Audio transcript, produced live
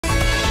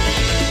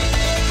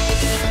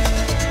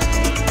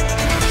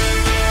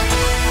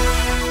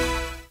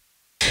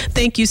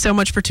Thank you so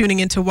much for tuning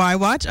into Y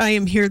Watch. I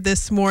am here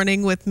this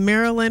morning with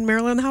Marilyn.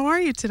 Marilyn, how are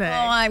you today?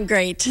 Oh, I'm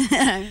great.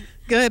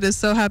 Good. I'm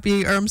so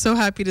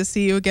happy to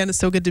see you again. It's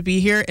so good to be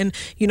here. And,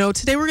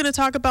 today we're going to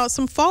talk about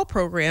some fall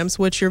programs,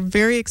 which you're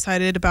very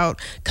excited about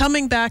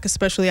coming back,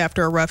 especially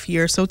after a rough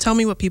year. So tell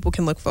me what people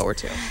can look forward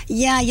to.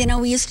 Yeah,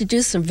 we used to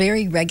do some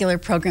very regular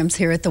programs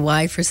here at the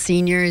Y for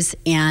seniors,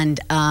 and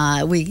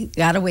we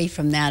got away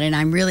from that, and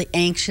I'm really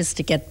anxious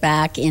to get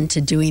back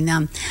into doing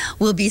them.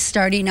 We'll be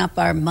starting up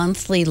our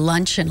monthly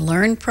Lunch and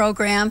Learn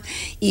program.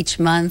 Each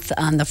month,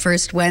 on the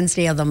first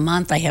Wednesday of the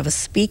month, I have a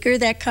speaker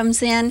that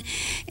comes in,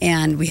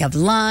 and we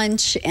have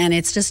lunch, and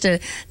it's just a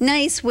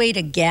nice way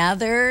to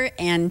gather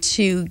and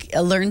to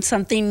learn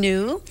something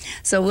new.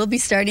 So we'll be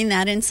starting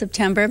that in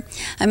September.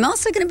 I'm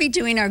also going to be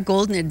doing our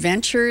Golden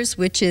Adventures,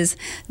 which is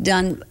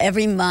done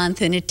every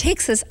month, and it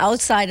takes us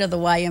outside of the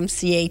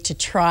YMCA to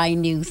try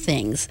new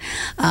things.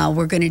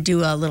 We're going to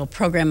do a little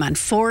program on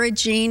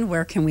foraging.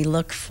 Where can we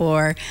look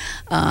for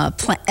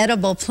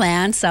edible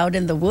plants out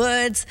in the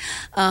woods?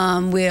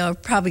 We're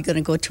probably going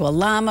to go to a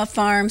llama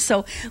farm.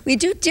 So we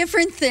do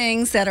different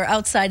things that are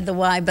outside the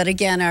Y, but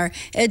again, are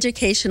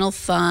educational,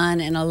 fun,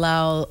 and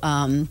allow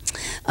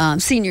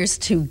seniors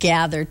to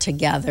gather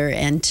together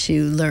and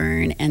to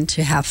learn and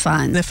to have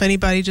fun. And if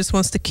anybody just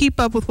wants to keep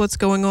up with what's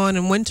going on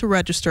and when to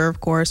register, of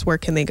course, where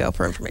can they go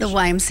for information? The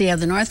YMCA of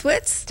the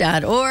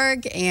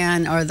Northwoods.org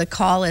or the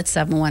call at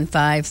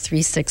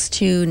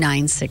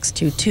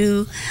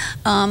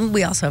 715-362-9622.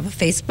 We also have a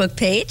Facebook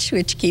page,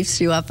 which keeps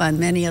you up on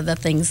many of the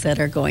things that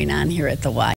are going on here at the Y.